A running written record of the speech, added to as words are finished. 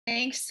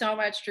Thanks so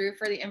much, Drew,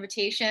 for the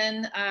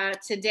invitation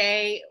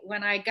today.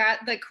 When I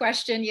got the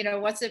question,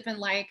 what's it been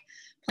like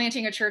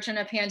planting a church in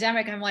a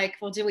pandemic? I'm like,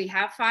 well, do we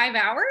have 5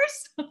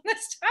 hours on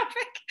this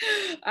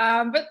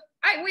topic?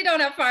 We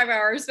don't have 5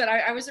 hours. But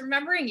I was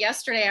remembering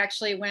yesterday,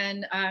 actually,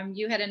 when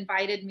you had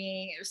invited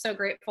me. I was so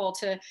grateful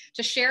to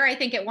share, I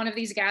think, at one of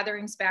these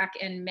gatherings back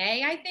in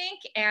May, I think,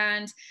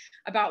 and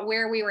about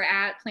where we were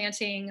at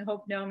planting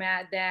Hope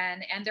Nomad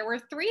then. And there were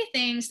three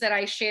things that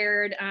I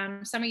shared.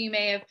 Some of you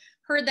may have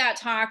heard that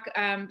talk,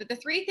 but the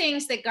three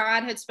things that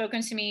God had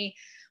spoken to me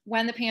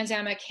when the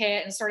pandemic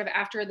hit and sort of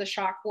after the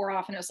shock wore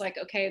off, and it was like,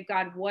 okay,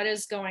 God, what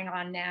is going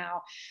on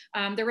now?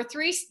 There were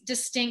three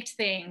distinct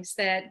things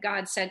that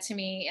God said to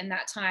me in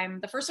that time.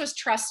 The first was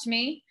trust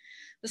me.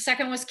 The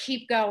second was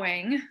keep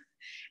going.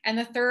 And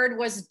the third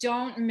was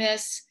don't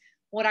miss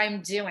what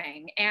I'm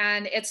doing.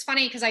 And it's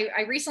funny because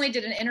I recently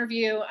did an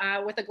interview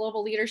with a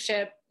global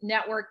leadership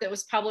network that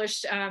was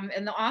published,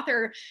 and the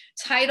author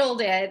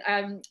titled it,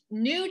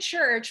 New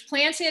Church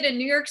Planted in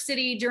New York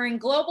City During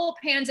Global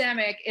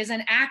Pandemic is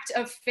an Act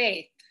of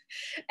Faith.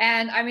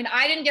 And I mean,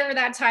 I didn't give her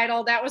that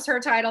title. That was her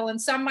title.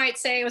 And some might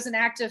say it was an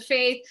act of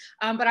faith.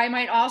 But I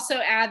might also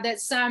add that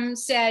some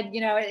said,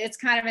 it's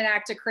kind of an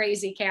act of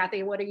crazy,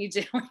 Cathy. What are you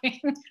doing?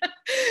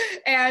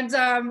 And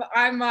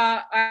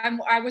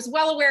I was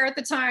well aware at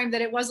the time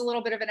that it was a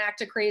little bit of an act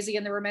of crazy.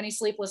 And there were many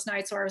sleepless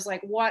nights where I was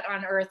like, what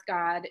on earth,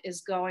 God,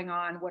 is going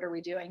on? What are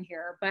we doing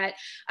here? But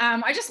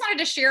I just wanted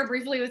to share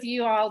briefly with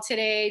you all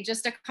today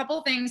just a couple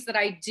of things that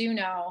I do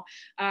know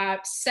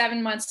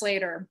 7 months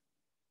later.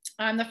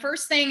 The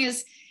first thing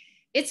is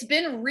it's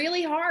been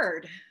really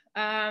hard.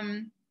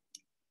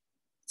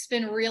 It's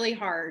been really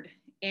hard.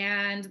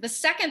 And the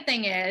second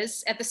thing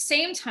is, at the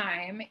same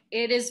time,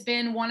 it has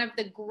been one of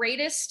the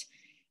greatest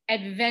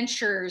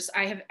adventures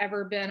I have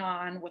ever been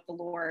on with the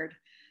Lord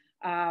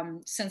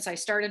since I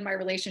started my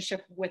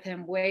relationship with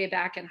him way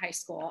back in high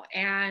school.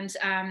 And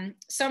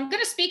so I'm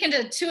going to speak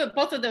into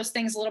both of those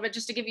things a little bit,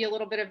 just to give you a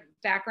little bit of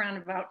background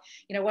about,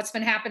 what's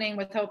been happening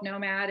with Hope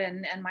Nomad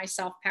and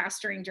myself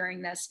pastoring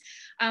during this.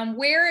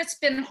 Where it's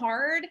been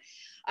hard,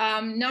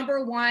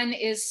 number one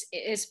is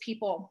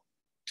people.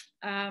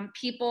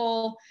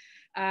 People.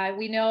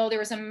 We know there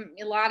was a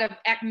lot of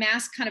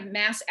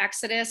mass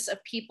exodus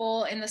of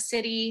people in the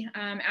city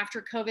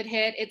after COVID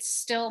hit. It's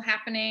still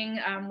happening.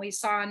 We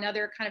saw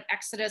another kind of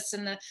exodus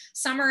in the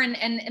summer,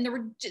 and there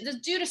were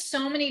due to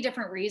so many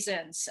different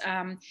reasons: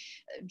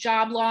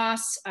 job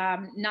loss,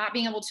 not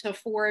being able to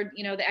afford,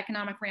 the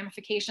economic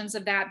ramifications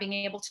of that, being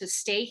able to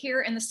stay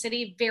here in the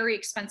city, very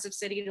expensive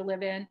city to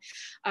live in.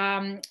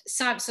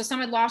 Some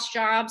had lost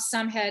jobs,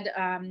 some had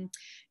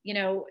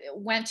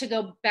went to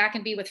go back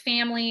and be with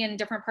family in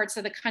different parts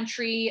of the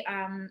country.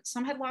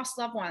 Some had lost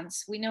loved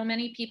ones. We know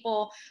many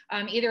people,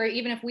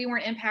 even if we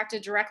weren't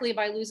impacted directly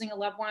by losing a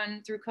loved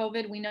one through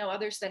COVID, we know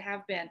others that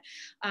have been.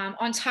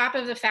 On top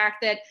of the fact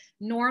that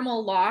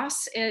normal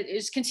loss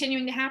is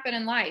continuing to happen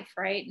in life,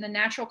 right? And the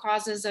natural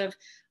causes of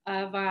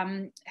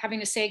having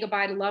to say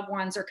goodbye to loved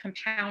ones are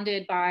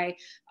compounded by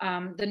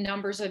the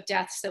numbers of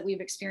deaths that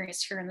we've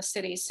experienced here in the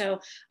city. So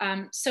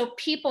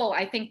people,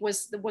 I think,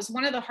 was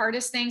one of the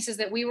hardest things, is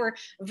that we were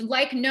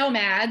like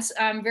nomads,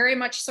 very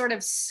much sort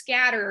of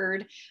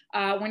scattered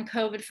when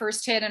COVID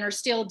first hit, and are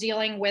still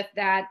dealing with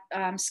that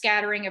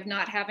scattering of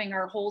not having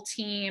our whole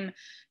team,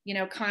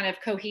 kind of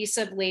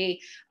cohesively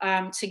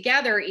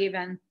together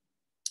even.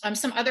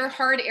 Some other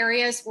hard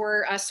areas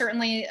were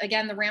certainly,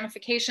 again, the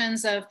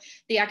ramifications of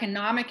the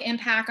economic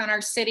impact on our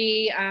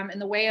city in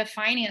the way of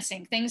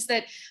financing. Things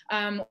that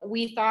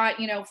we thought,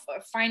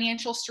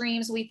 financial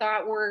streams we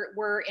thought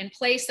were in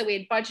place that we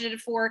had budgeted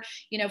for,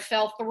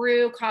 fell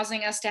through,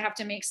 causing us to have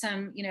to make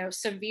some,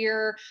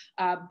 severe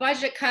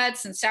budget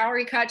cuts and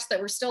salary cuts that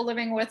we're still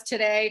living with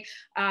today,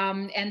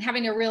 and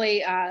having to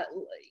really,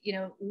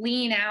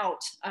 lean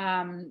out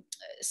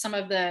some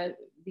of the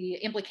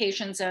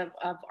implications of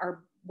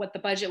what the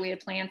budget we had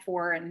planned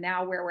for, and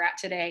now where we're at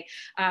today.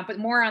 But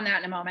more on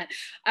that in a moment.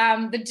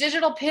 The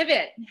digital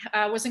pivot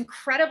was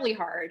incredibly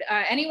hard.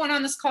 Anyone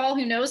on this call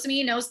who knows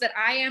me knows that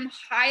I am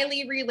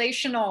highly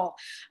relational.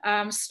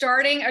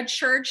 Starting a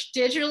church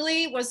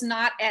digitally was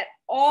not at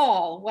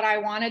all what I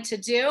wanted to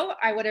do.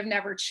 I would have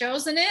never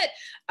chosen it.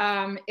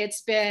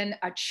 It's been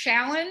a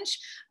challenge.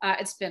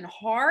 It's been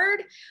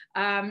hard.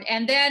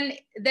 And then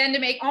to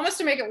make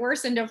it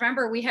worse, in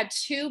November, we had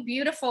 2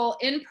 beautiful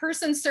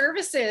in-person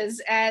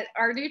services at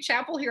our new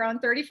chapel here on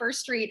 31st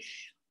Street,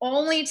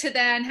 only to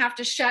then have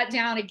to shut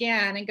down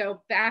again and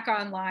go back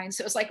online.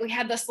 So it was like we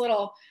had this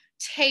little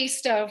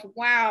taste of,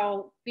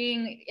 wow,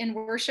 being in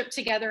worship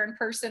together in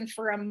person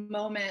for a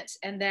moment,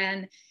 and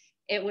then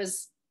it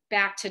was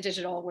back to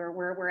digital where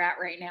we're at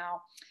right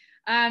now.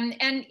 And,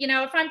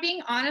 if I'm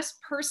being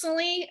honest,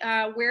 personally,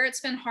 where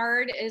it's been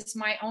hard is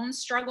my own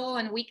struggle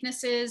and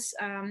weaknesses.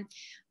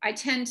 I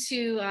tend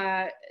to,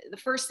 the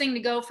first thing to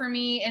go for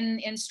me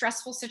in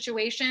stressful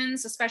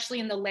situations, especially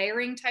in the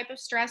layering type of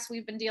stress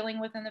we've been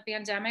dealing with in the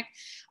pandemic,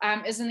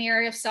 is in the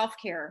area of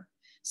self-care.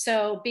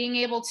 So being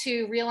able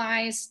to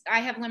realize I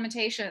have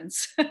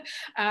limitations.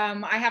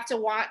 I have to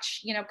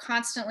watch,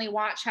 constantly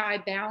watch how I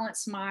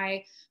balance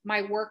my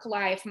work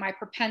life, my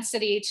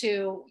propensity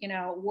to,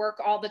 work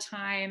all the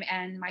time,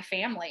 and my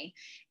family,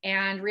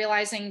 and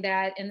realizing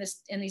that in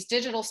these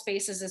digital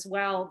spaces as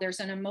well, there's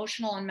an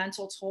emotional and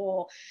mental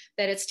toll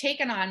that it's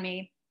taken on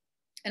me.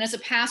 And as a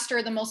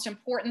pastor, the most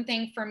important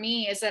thing for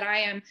me is that I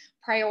am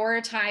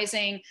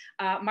prioritizing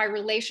my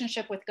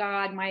relationship with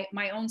God,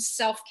 my own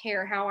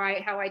self-care, how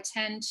I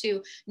tend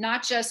to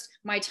not just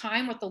my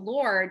time with the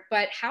Lord,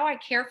 but how I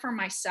care for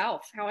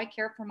myself, how I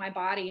care for my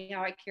body,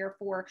 how I care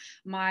for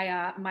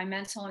my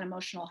mental and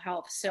emotional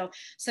health. So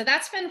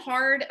that's been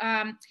hard.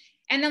 And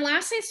then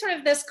lastly, sort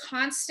of this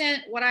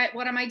constant, what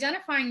I'm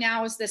identifying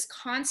now is this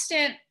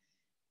constant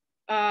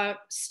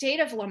state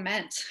of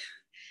lament.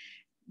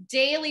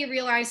 Daily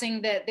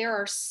realizing that there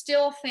are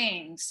still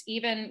things,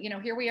 even,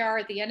 here we are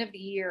at the end of the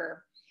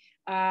year,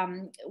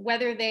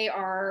 whether they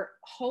are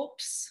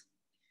hopes,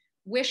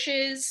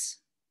 wishes,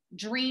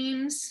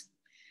 dreams,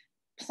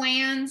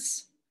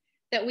 plans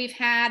that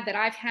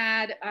I've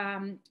had,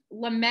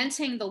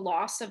 lamenting the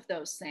loss of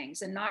those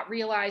things and not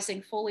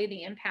realizing fully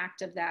the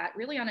impact of that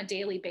really on a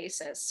daily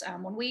basis.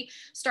 When we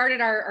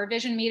started our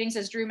vision meetings,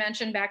 as Drew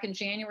mentioned, back in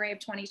January of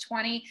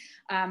 2020,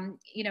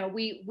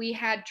 we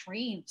had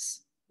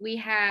dreams. We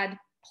had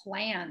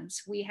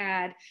plans, we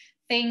had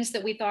things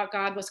that we thought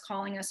God was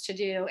calling us to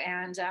do.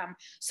 And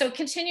so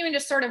continuing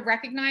to sort of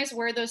recognize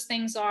where those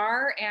things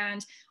are,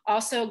 and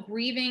also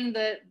grieving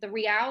the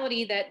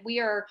reality that we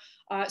are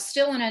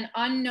still in an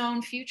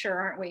unknown future,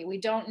 aren't we? We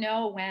don't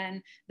know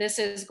when this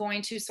is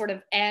going to sort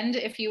of end,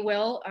 if you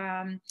will,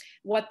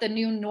 what the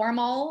new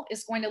normal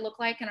is going to look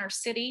like in our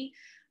city.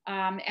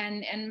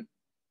 And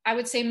I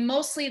would say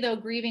mostly, though,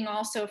 grieving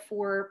also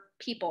for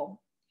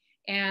people,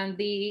 and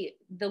the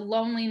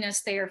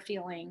loneliness they are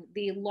feeling,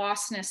 the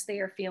lostness they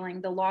are feeling,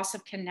 the loss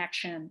of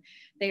connection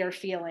they are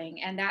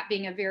feeling, and that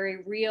being a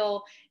very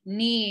real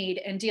need,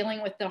 and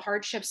dealing with the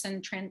hardships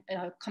and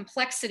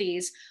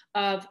complexities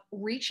of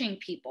reaching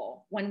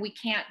people when we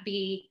can't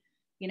be,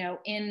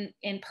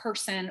 in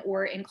person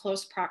or in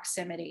close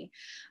proximity,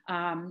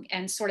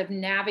 and sort of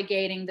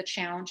navigating the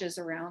challenges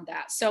around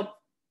that. So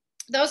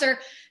those are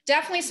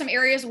definitely some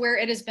areas where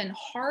it has been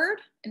hard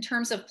in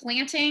terms of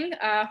planting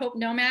Hope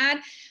Nomad.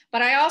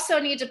 But I also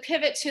need to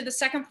pivot to the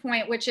second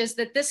point, which is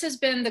that this has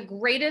been the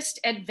greatest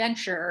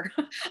adventure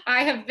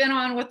I have been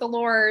on with the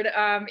Lord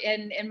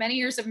in many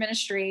years of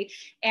ministry.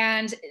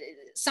 And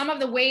some of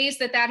the ways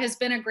that has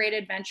been a great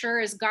adventure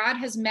is God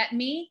has met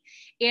me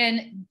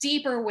in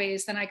deeper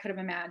ways than I could have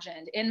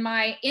imagined in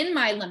my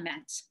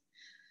lament.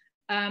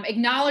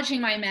 Acknowledging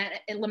my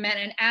lament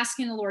and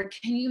asking the Lord,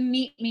 can you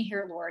meet me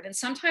here, Lord? And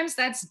sometimes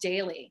that's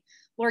daily.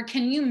 Lord,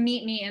 can you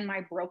meet me in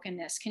my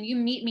brokenness? Can you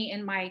meet me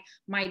in my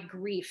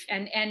grief?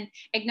 And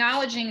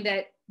acknowledging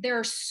that there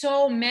are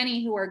so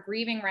many who are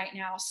grieving right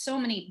now, so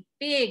many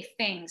big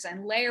things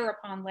and layer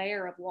upon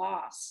layer of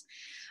loss,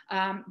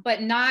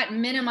 but not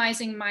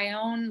minimizing my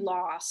own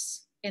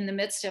loss in the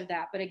midst of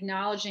that, but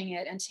acknowledging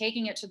it and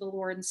taking it to the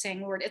Lord and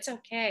saying, Lord, it's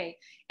okay.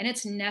 And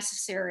it's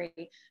necessary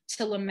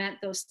to lament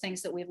those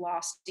things that we've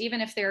lost,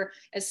 even if they're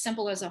as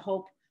simple as a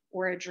hope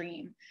or a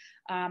dream.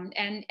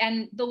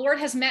 And the Lord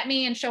has met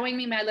me in showing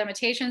me my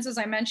limitations, as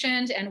I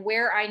mentioned, and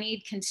where I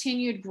need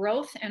continued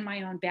growth and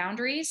my own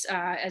boundaries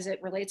as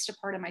it relates to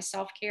part of my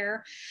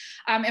self-care.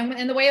 And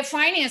in the way of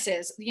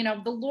finances,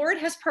 the Lord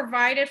has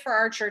provided for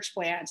our church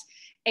plant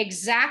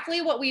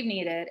exactly what we've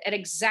needed at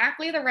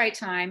exactly the right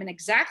time, in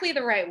exactly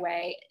the right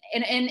way,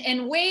 and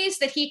in ways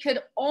that he could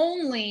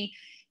only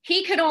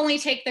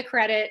take the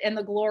credit and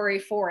the glory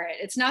for it.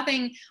 It's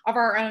nothing of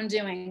our own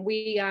doing.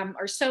 We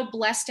are so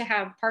blessed to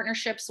have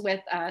partnerships with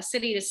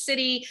City to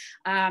City.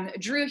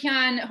 Drew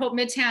Hyun, Hope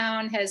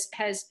Midtown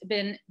has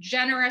been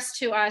generous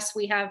to us.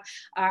 We have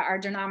our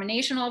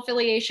denominational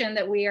affiliation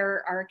that we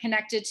are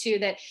connected to,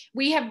 that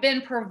we have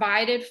been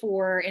provided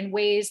for in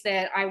ways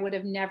that I would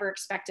have never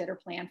expected or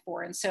planned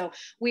for. And so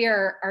we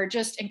are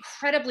just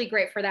incredibly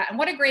great for that. And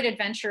what a great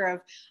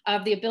adventure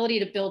of the ability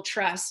to build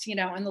trust, in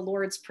the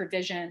Lord's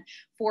provision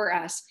for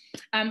us.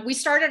 We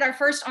started our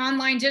first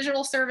online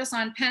digital service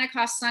on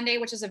Pentecost Sunday,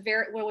 which is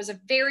was a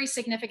very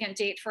significant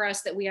date for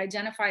us that we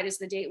identified as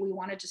the date we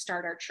wanted to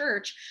start our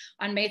church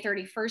on May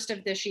 31st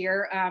of this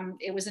year.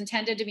 It was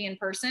intended to be in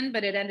person,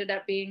 but it ended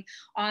up being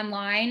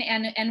online.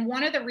 And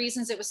one of the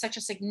reasons it was such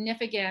a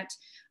significant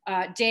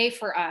day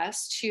for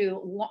us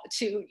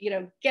to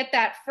get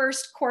that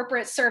first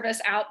corporate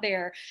service out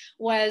there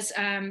was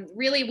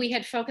really, we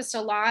had focused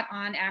a lot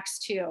on Acts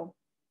 2.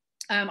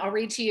 I'll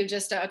read to you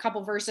just a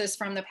couple verses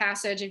from the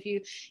passage. If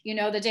you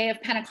know the day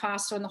of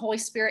Pentecost, when the Holy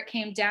Spirit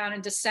came down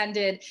and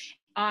descended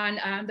on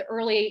the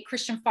early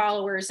Christian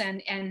followers,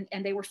 and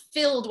they were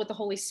filled with the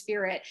Holy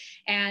Spirit.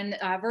 And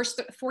verse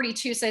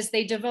 42 says,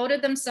 they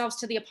devoted themselves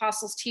to the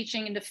apostles'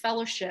 teaching and to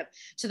fellowship,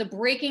 to the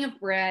breaking of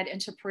bread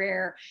and to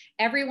prayer.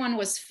 Everyone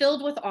was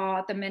filled with awe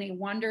at the many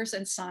wonders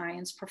and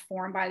signs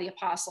performed by the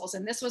apostles.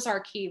 And this was our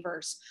key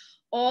verse.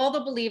 all the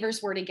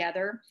believers were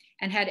together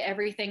and had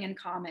everything in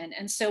common.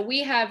 And so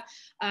we have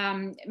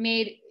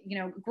made,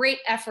 great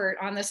effort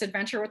on this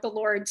adventure with the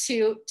Lord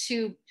to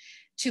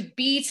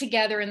be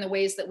together in the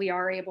ways that we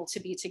are able to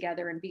be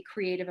together and be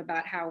creative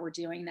about how we're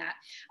doing that.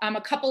 A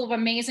couple of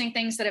amazing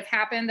things that have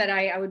happened that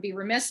I would be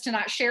remiss to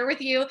not share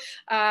with you.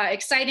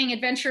 Exciting,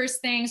 adventurous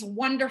things,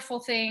 wonderful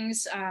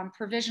things,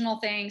 provisional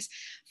things.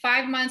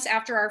 5 months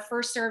after our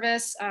first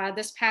service,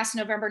 this past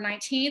November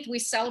 19th, we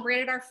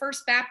celebrated our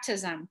first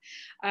baptism.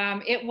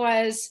 It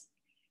was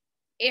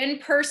in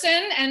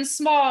person and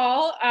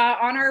small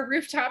on our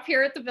rooftop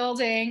here at the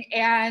building.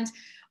 And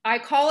I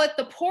call it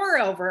the pour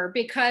over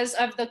because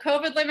of the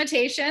COVID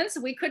limitations.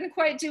 We couldn't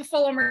quite do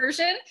full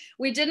immersion.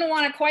 We didn't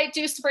want to quite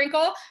do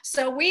sprinkle.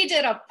 So we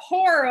did a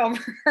pour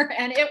over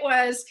and it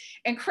was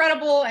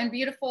incredible and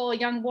beautiful. A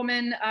young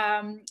woman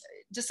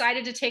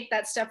decided to take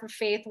that step of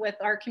faith with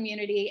our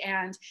community.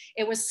 And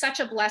it was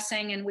such a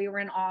blessing. And we were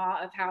in awe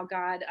of how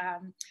God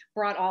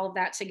brought all of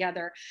that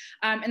together.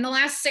 In the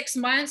last 6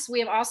 months, we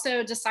have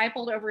also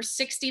discipled over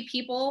 60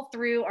 people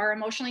through our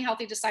emotionally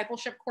healthy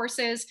discipleship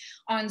courses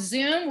on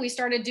Zoom. We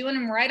started doing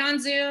them right on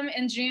Zoom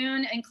in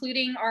June,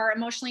 including our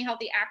emotionally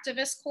healthy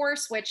activist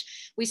course,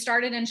 which we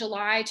started in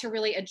July to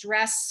really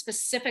address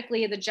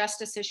specifically the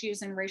justice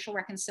issues and racial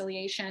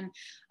reconciliation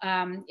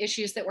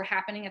issues that were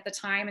happening at the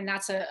time. And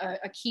that's a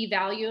key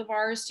value of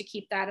ours, to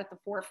keep that at the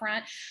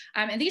forefront.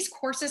 And these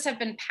courses have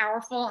been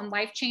powerful and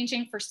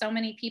life-changing for so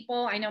many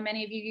people. I know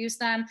many of you use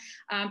them,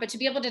 but to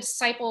be able to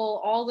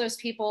disciple all those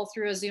people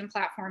through a Zoom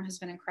platform has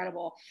been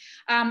incredible.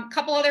 A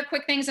couple other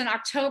quick things. In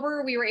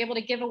October, we were able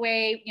to give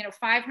away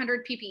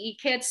 500 PPE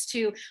kits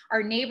to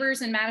our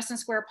neighbors in Madison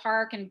Square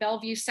Park and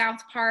Bellevue South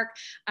Park,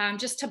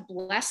 just to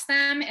bless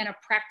them in a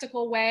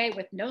practical way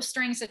with no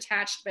strings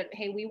attached. But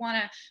hey, we want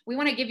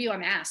to give you a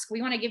mask.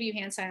 We want to give you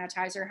hand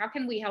sanitizer. How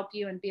can we help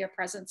you and be a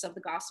presence of the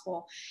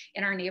gospel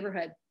in our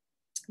neighborhood?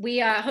 We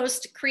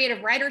host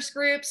creative writers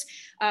groups.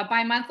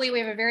 Bi-monthly, we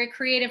have a very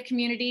creative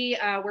community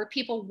where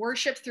people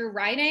worship through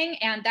writing.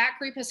 And that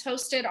group has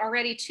hosted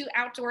already 2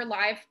 outdoor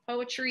live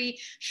poetry,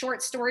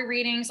 short story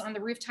readings on the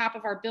rooftop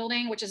of our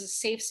building, which is a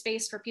safe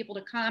space for people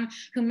to come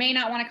who may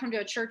not want to come to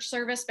a church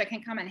service, but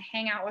can come and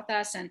hang out with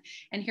us and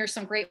hear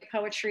some great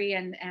poetry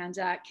and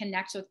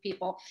connect with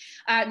people.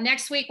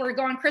 Next week, we're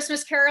going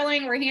Christmas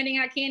caroling. We're handing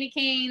out candy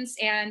canes.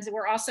 And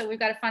we've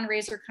got a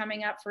fundraiser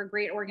coming up for a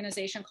great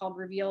organization called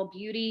Reveal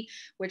Beauty,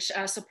 which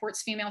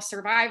supports female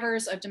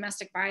survivors of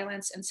domestic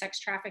violence and sex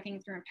trafficking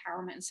through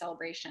empowerment and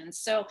celebration.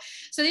 So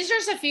these are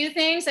just a few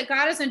things that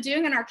God has been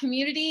doing in our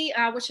community,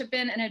 which have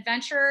been an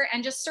adventure.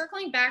 And just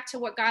circling back to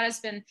what God has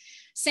been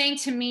saying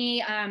to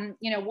me,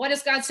 what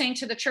is God saying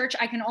to the church?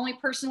 I can only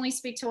personally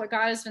speak to what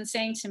God has been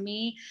saying to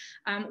me.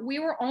 We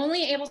were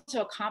only able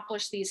to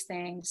accomplish these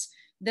things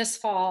this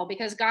fall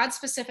because God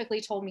specifically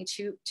told me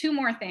two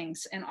more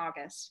things in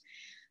August.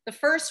 The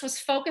first was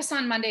focus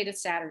on Monday to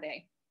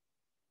Saturday.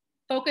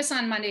 Focus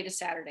on Monday to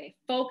Saturday.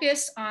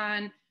 Focus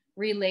on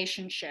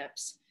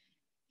relationships.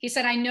 He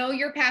said, I know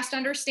your past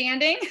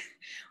understanding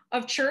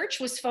of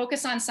church was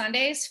focus on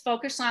Sundays,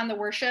 focus on the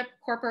worship,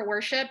 corporate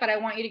worship, but I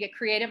want you to get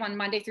creative on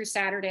Monday through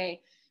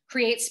Saturday.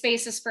 Create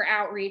spaces for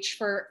outreach,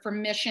 for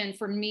mission,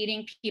 for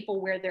meeting people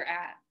where they're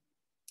at.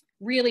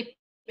 Really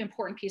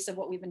important piece of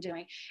what we've been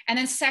doing. And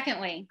then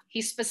secondly,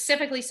 he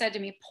specifically said to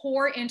me,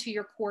 pour into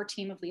your core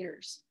team of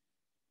leaders.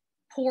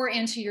 Pour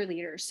into your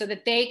leaders so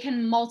that they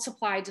can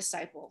multiply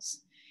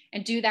disciples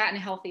and do that in a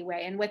healthy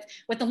way. And with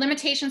the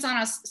limitations on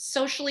us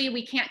socially,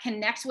 we can't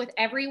connect with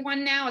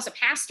everyone now. As a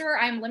pastor,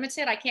 I'm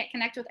limited. I can't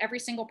connect with every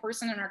single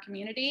person in our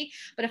community.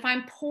 But if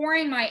I'm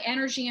pouring my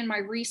energy and my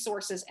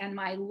resources and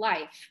my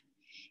life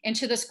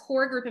into this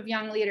core group of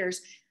young leaders,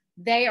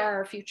 they are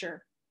our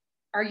future.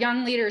 Our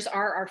young leaders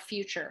are our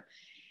future.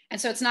 And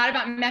so it's not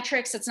about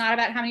metrics. It's not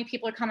about how many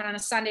people are coming on a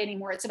Sunday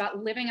anymore. It's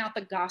about living out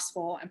the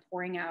gospel and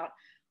pouring out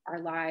our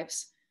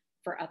lives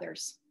for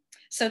others.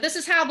 So this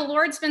is how the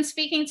Lord's been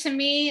speaking to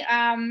me.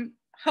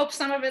 Hope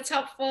some of it's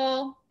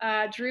helpful.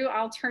 Drew,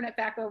 I'll turn it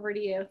back over to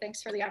you.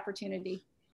 Thanks for the opportunity.